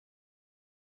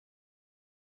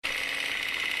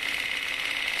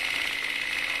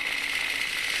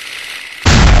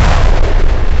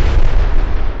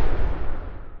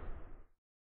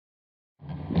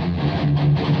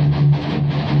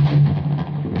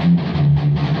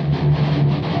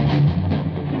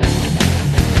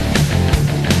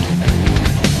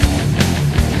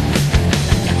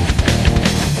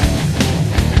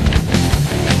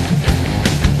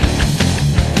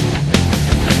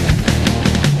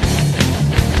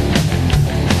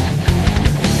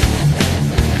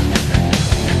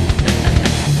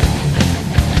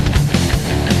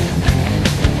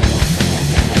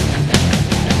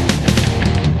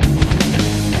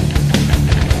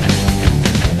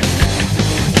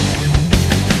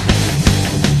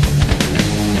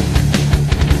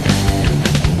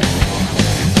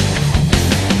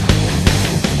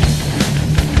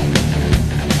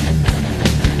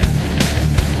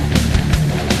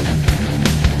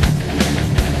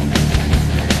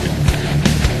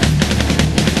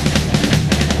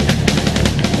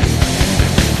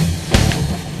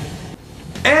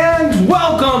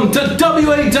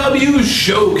WAW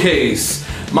Showcase.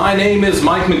 My name is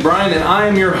Mike McBrine and I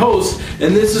am your host,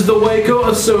 and this is the Waco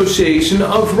Association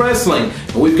of Wrestling.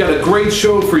 And we've got a great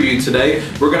show for you today.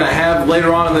 We're going to have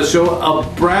later on in the show a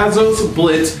Brazos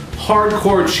Blitz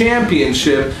Hardcore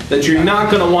Championship that you're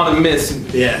not going to want to miss.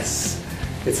 Yes,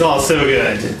 it's all so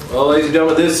good. Well, ladies and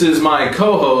gentlemen, this is my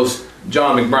co-host,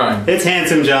 John McBrine. It's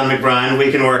handsome John McBrine.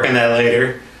 We can work on that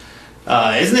later.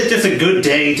 Isn't it just a good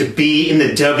day to be in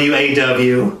the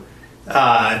WAW?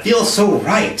 It feels so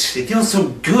right. It feels so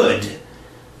good.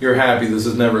 You're happy. This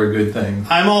is never a good thing.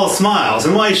 I'm all smiles,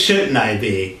 and why shouldn't I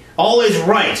be? Always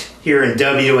right here in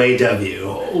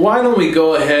WAW. Why don't we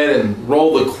go ahead and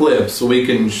roll the clip so we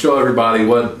can show everybody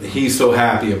what he's so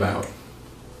happy about.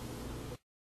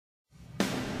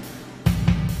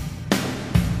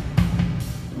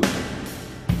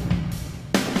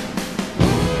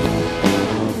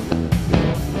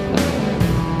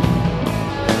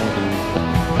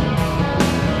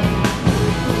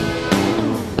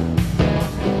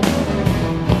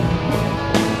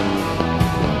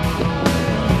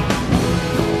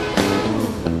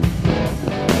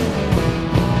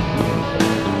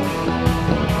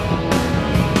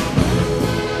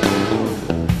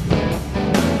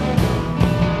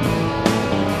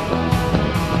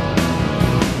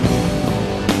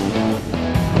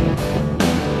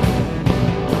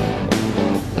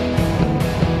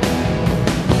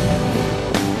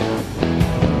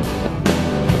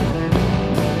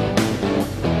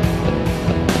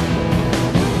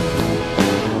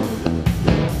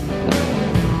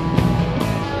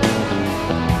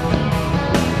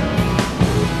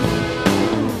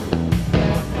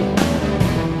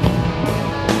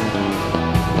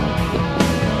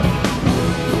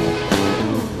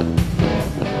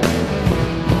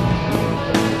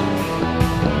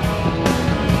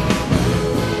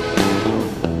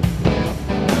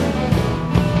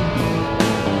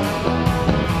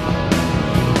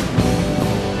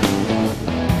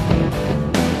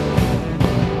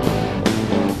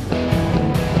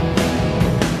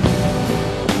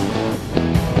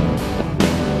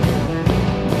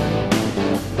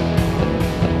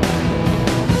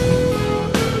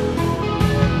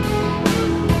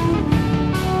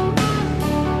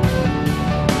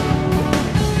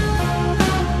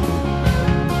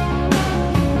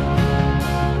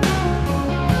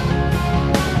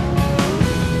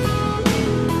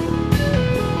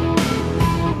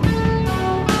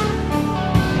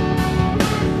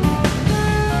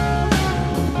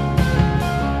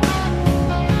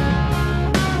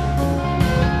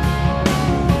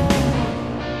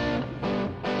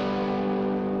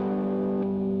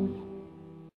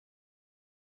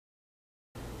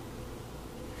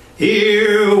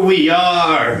 Here we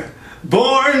are,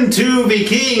 born to be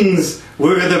kings.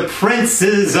 We're the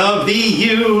princes of the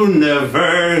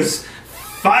universe,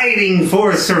 fighting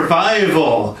for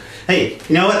survival. Hey,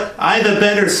 you know what? I have a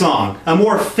better song, a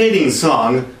more fitting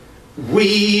song.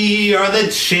 We are the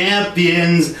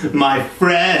champions, my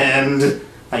friend.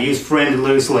 I use friend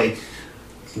loosely.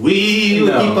 We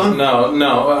will keep on.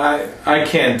 No, I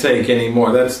can't take any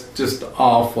more. That's just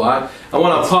awful. I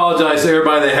want to apologize to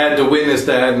everybody that had to witness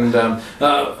that, and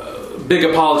big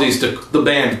apologies to the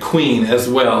band Queen as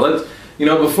well.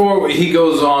 Before he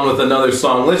goes on with another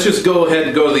song, let's just go ahead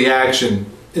and go to the action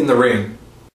in the ring.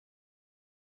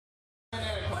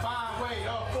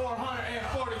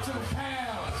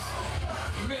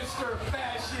 Mr.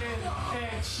 Fashion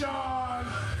and Sean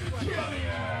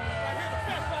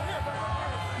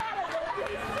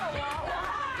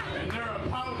and their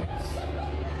opponents,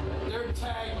 their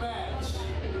tag match,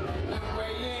 they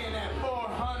weigh in at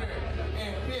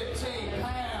 415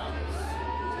 pounds.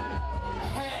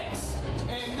 Hex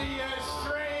and the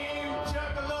Extreme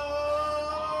Juggalo.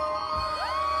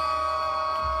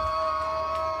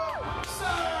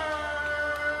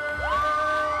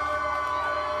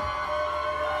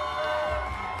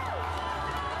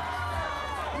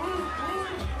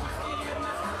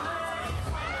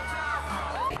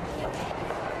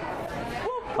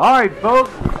 Alright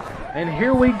folks, and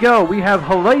here we go. We have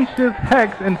Hellacious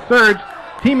Hex and Surge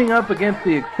teaming up against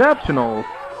the Exceptionals,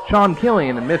 Sean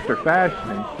Killian and Mr.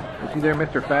 Fashion. And you see there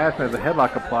Mr. Fashion has a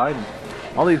headlock applied. And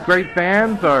all these great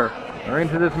fans are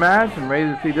into this match and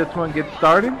ready to see this one get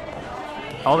started.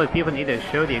 All the people need to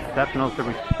show the Exceptionals the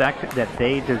respect that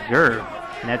they deserve.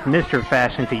 And that's Mr.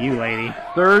 Fashion to you, lady.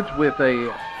 Surge with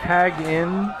a tag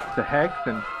in to Hex,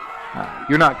 and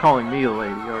you're not calling me a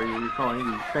lady, are you? You're calling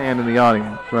the fan in the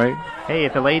audience, right? Hey,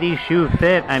 if the ladies' shoe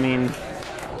fit, I mean,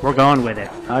 we're going with it.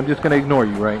 I'm just going to ignore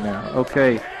you right now.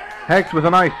 Okay, Hex with a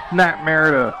nice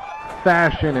snapmare to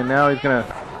Fashion, and now he's going to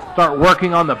start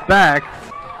working on the back.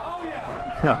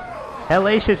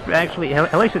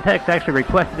 Hellacious Hex actually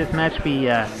requested this match be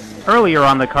earlier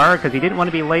on the card because he didn't want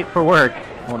to be late for work.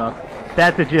 Oh no.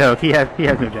 That's a joke. He has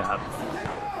no job.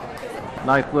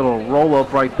 Nice little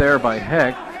roll-up right there by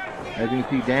Hex. As you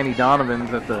can see, Danny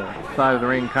Donovan's at the side of the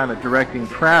ring kind of directing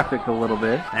traffic a little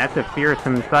bit. That's a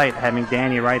fearsome sight, having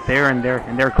Danny right there in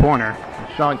their corner.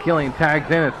 Sean Killian tags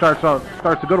in and starts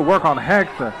to go to work on Hex.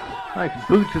 A nice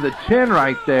boot to the chin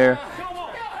right there.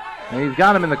 And he's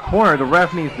got him in the corner. The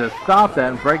ref needs to stop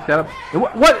that and break that up.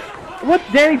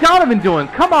 What's Danny Donovan doing?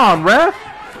 Come on, ref!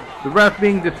 The ref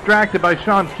being distracted by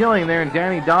Sean Killian there, and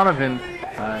Danny Donovan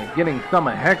getting some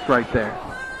of Hex right there.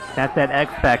 That's that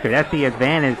X factor. That's the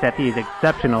advantage that these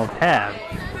exceptionals have.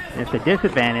 And it's the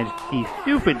disadvantage, the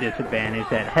stupid disadvantage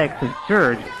that Hex and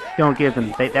Surge don't give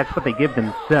them. That's what they give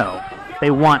themselves. They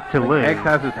want to lose. Hex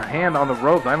has his hand on the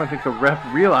ropes. I don't think the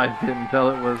ref realized it until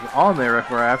it was on there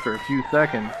for after a few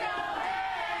seconds.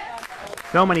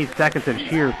 So many seconds of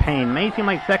sheer pain. May seem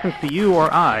like seconds to you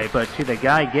or I, but to the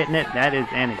guy getting it, that is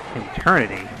an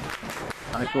eternity.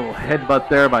 Nice little headbutt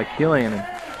there by Killian. And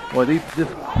boy, this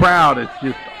crowd is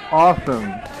just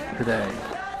awesome today.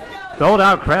 Sold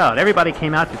out crowd. Everybody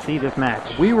came out to see this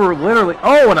match. We were literally...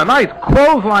 Oh, and a nice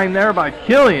clothesline there by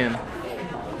Killian.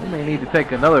 We may need to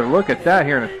take another look at that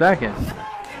here in a second.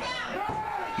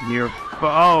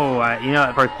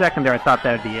 For a second there I thought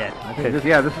that would be it. I think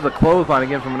this is a clothesline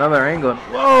again from another angle.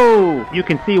 Whoa! You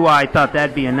can see why I thought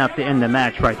that'd be enough to end the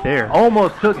match right there.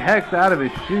 Almost took Hex out of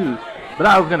his shoes. But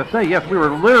I was going to say, yes, we were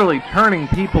literally turning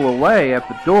people away at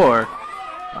the door.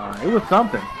 It was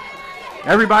something.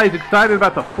 Everybody's excited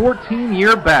about the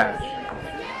 14-year bash.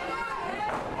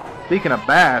 Speaking of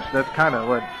bash, that's kind of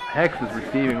what Hex is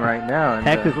receiving right now. And,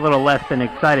 Hex is a little less than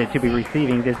excited to be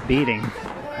receiving this beating.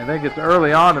 I think it's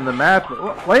early on in the match.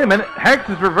 But wait a minute. Hex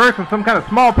is reversing some kind of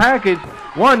small package.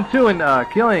 1, 2, and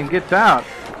Killian gets out.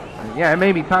 Yeah, it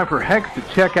may be time for Hex to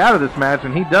check out of this match,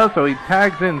 and he does so. He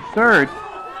tags in Surge.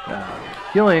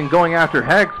 Killian going after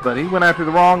Hex, but he went after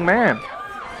the wrong man.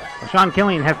 Well, Sean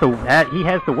Killian has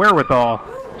the wherewithal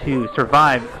to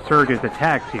survive Surge's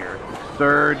attacks here.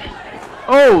 Surge.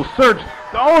 Oh, Surge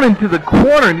thrown into the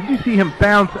corner. Did you see him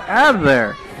bounce out of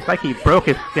there? It's like he broke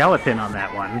his skeleton on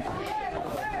that one.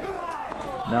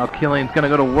 Now Killian's going to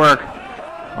go to work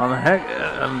on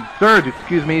the Surge,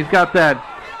 excuse me. He's got that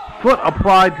foot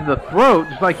applied to the throat,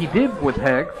 just like he did with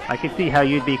Hex. I can see how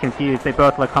you'd be confused. They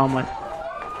both look homeless.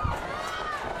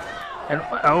 And,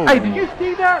 Hey, did you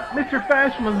see that? Mr.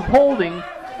 Fashion was holding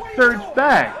Surge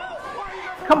back.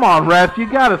 Come on, ref, you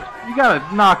gotta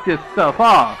knock this stuff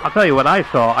off. I'll tell you what I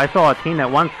saw. I saw a team that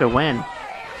wants to win.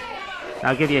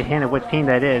 I'll give you a hint of which team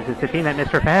that is. It's the team that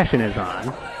Mr. Fashion is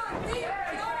on.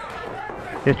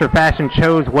 Mr. Fashion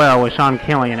chose well with Sean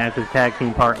Killian as his tag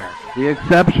team partner. The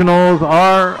Exceptionals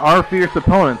are fierce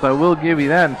opponents, I will give you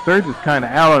that. And Surge is kind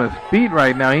of out on his feet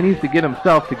right now. He needs to get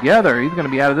himself together. He's going to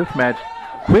be out of this match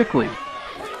quickly.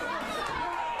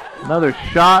 Another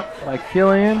shot by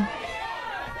Killian.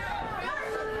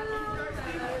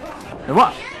 And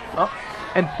what? Oh,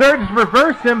 and Surge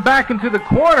reversed him back into the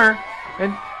corner.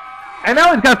 And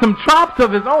now he's got some chops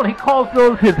of his own. He calls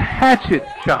those his hatchet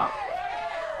chops.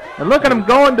 And look at him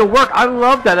going to work. I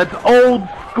love that. That's old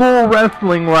school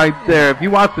wrestling right there. If you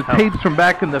watch the tapes from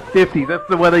back in the 50s, that's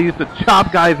the way they used to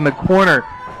chop guys in the corner.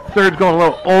 Surge going a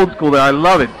little old school there. I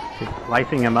love it. Just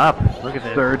slicing him up. Look at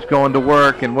this. Surge going to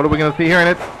work. And what are we going to see here? And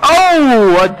it's,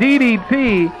 a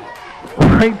DDT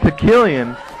right to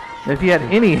Killian. If he had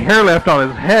any hair left on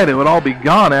his head, it would all be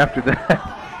gone after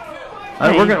that.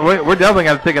 We're definitely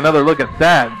going to take another look at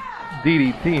that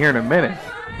DDT here in a minute.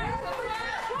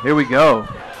 Here we go.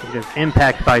 Just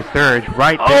impact by Surge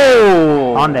right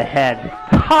there on the head.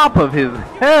 Top of his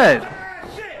head.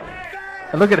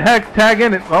 And look at Hex tag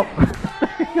in it. Oh.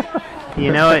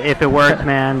 You know it. If it works,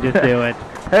 man, just do it.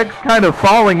 Hex kind of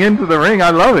falling into the ring. I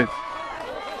love it.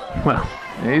 Well,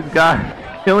 he's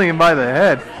got Killian by the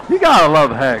head. You gotta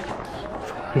love Hex.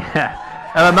 Yeah.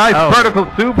 And a nice vertical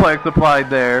suplex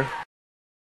applied there.